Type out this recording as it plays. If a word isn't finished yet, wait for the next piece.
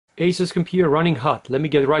Asus computer running hot. Let me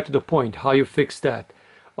get right to the point how you fix that.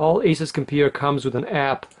 All Asus computer comes with an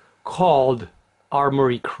app called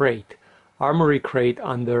Armory Crate. Armory Crate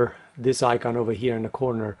under this icon over here in the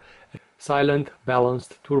corner. Silent,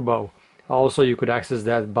 balanced, turbo. Also you could access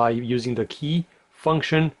that by using the key,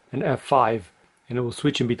 function and F5, and it will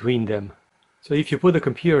switch in between them. So if you put the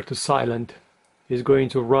computer to silent, it's going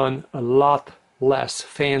to run a lot less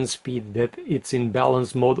fan speed that it's in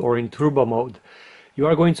balance mode or in turbo mode. You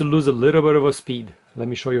are going to lose a little bit of a speed. Let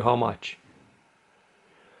me show you how much.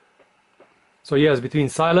 So yes, between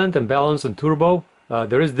silent and balance and turbo,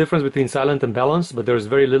 there is difference between silent and balance, but there is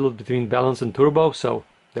very little between balance and turbo, so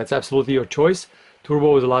that's absolutely your choice.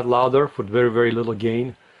 Turbo is a lot louder with very little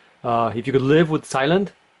gain. If you could live with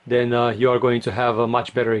silent, then you are going to have a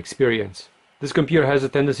much better experience. This computer has a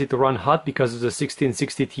tendency to run hot because there's a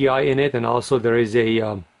 1660 Ti in it, and also there is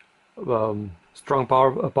a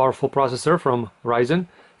powerful processor from Ryzen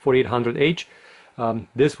 4800H.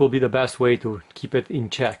 This will be the best way to keep it in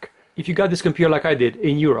check. If you got this computer like I did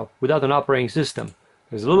in Europe without an operating system,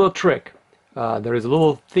 there's a little trick. There is a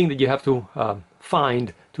little thing that you have to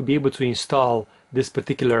find to be able to install this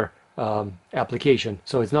particular application.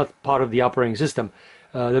 So it's not part of the operating system.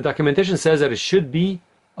 The documentation says that it should be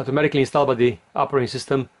automatically installed by the operating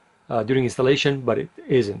system during installation, but it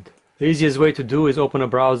isn't. The easiest way to do is open a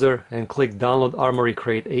browser and click download Armory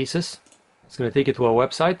Crate Asus. It's going to take you to a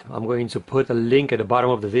website. I'm going to put a link at the bottom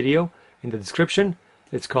of the video in the description.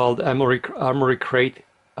 It's called Armory Crate,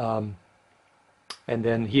 and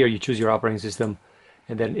then here you choose your operating system,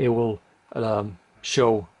 and then it will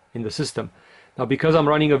show in the system. Now because I'm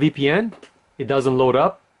running a VPN, it doesn't load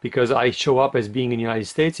up because I show up as being in the United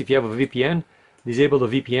States. If you have a VPN, disable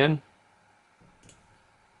the VPN,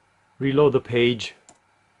 reload the page.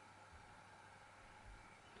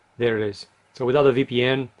 There it is. So without a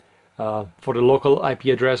VPN, for the local IP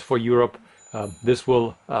address for Europe, this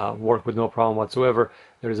will work with no problem whatsoever.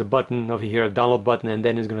 There is a button over here, a download button, and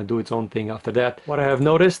then it's going to do its own thing after that. What I have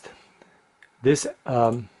noticed, this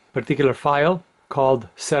particular file called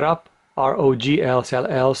setup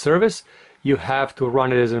ROGLL service, you have to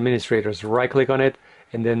run it as an administrator. So right click on it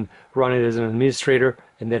and then run it as an administrator,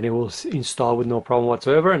 and then it will install with no problem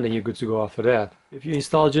whatsoever, and then you're good to go after that. If you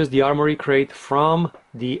install just the Armory Crate from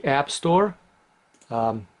the App Store,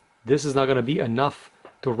 this is not going to be enough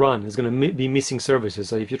to run. It's going to be missing services.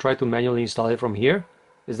 So if you try to manually install it from here,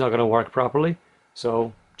 it's not going to work properly.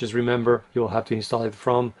 So just remember, you'll have to install it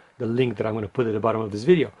from the link that I'm going to put at the bottom of this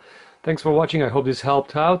video. Thanks for watching. I hope this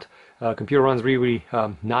helped out. Computer runs really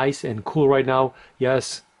nice and cool right now.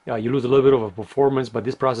 Yes, you lose a little bit of a performance, but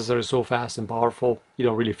this processor is so fast and powerful, you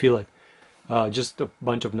don't really feel it. Just a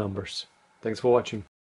bunch of numbers. Thanks for watching.